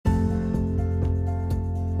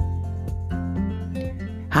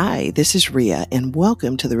Hi, this is Ria, and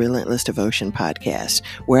welcome to the Relentless Devotion Podcast,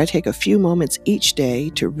 where I take a few moments each day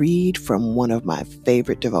to read from one of my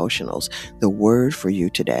favorite devotionals, The Word for You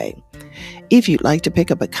Today. If you'd like to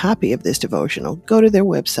pick up a copy of this devotional, go to their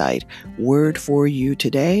website,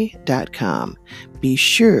 wordforyoutoday.com. Be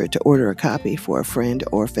sure to order a copy for a friend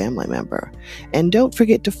or family member. And don't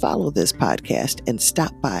forget to follow this podcast and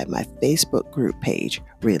stop by my Facebook group page,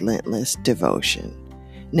 Relentless Devotion.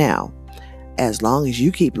 Now, as long as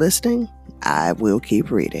you keep listening, I will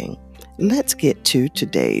keep reading. Let's get to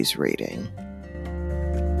today's reading.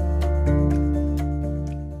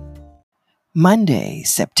 Monday,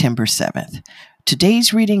 September 7th.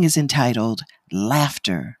 Today's reading is entitled,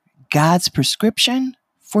 Laughter, God's Prescription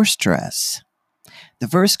for Stress. The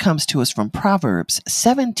verse comes to us from Proverbs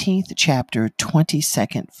 17th chapter,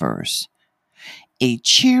 22nd verse. A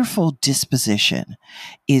cheerful disposition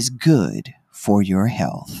is good for your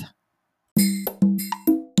health.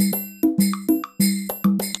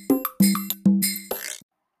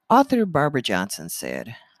 Author Barbara Johnson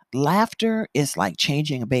said, laughter is like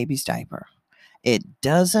changing a baby's diaper. It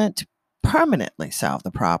doesn't permanently solve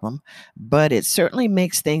the problem, but it certainly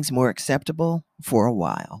makes things more acceptable for a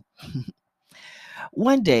while.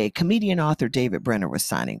 One day, comedian author David Brenner was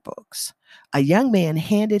signing books. A young man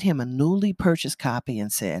handed him a newly purchased copy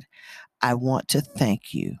and said, "I want to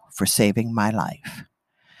thank you for saving my life."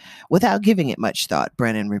 Without giving it much thought,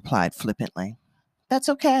 Brennan replied flippantly, "That's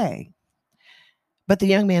okay." But the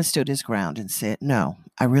young man stood his ground and said, "No,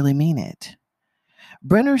 I really mean it."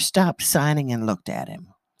 Brenner stopped signing and looked at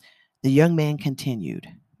him. The young man continued,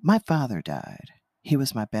 "My father died. He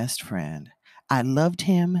was my best friend. I loved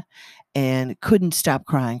him and couldn't stop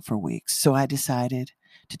crying for weeks, so I decided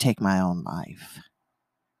to take my own life.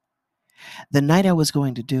 The night I was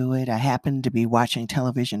going to do it, I happened to be watching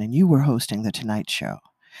television and you were hosting The Tonight Show.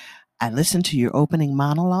 I listened to your opening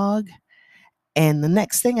monologue, and the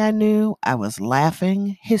next thing I knew, I was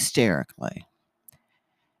laughing hysterically.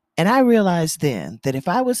 And I realized then that if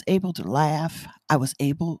I was able to laugh, I was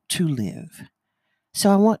able to live.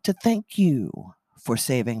 So I want to thank you for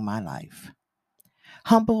saving my life."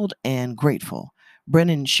 Humbled and grateful,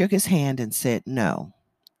 Brennan shook his hand and said, "No,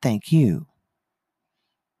 thank you."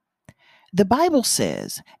 The Bible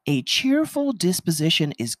says a cheerful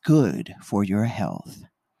disposition is good for your health.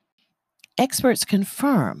 Experts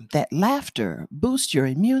confirm that laughter boosts your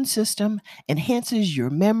immune system, enhances your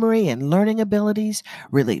memory and learning abilities,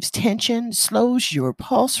 relieves tension, slows your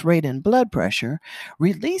pulse rate and blood pressure,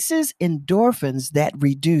 releases endorphins that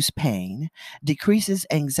reduce pain, decreases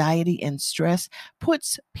anxiety and stress,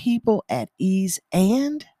 puts people at ease,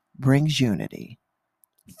 and brings unity.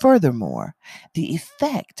 Furthermore, the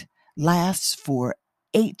effect lasts for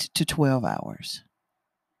 8 to 12 hours.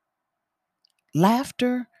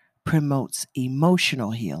 Laughter promotes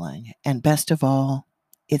emotional healing, and best of all,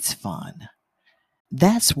 it's fun.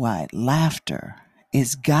 That's why laughter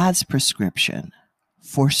is God's prescription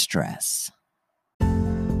for stress.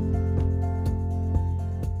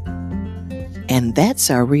 And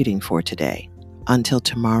that's our reading for today. Until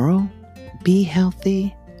tomorrow, be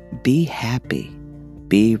healthy, be happy,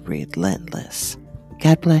 be relentless.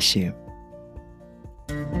 God bless you.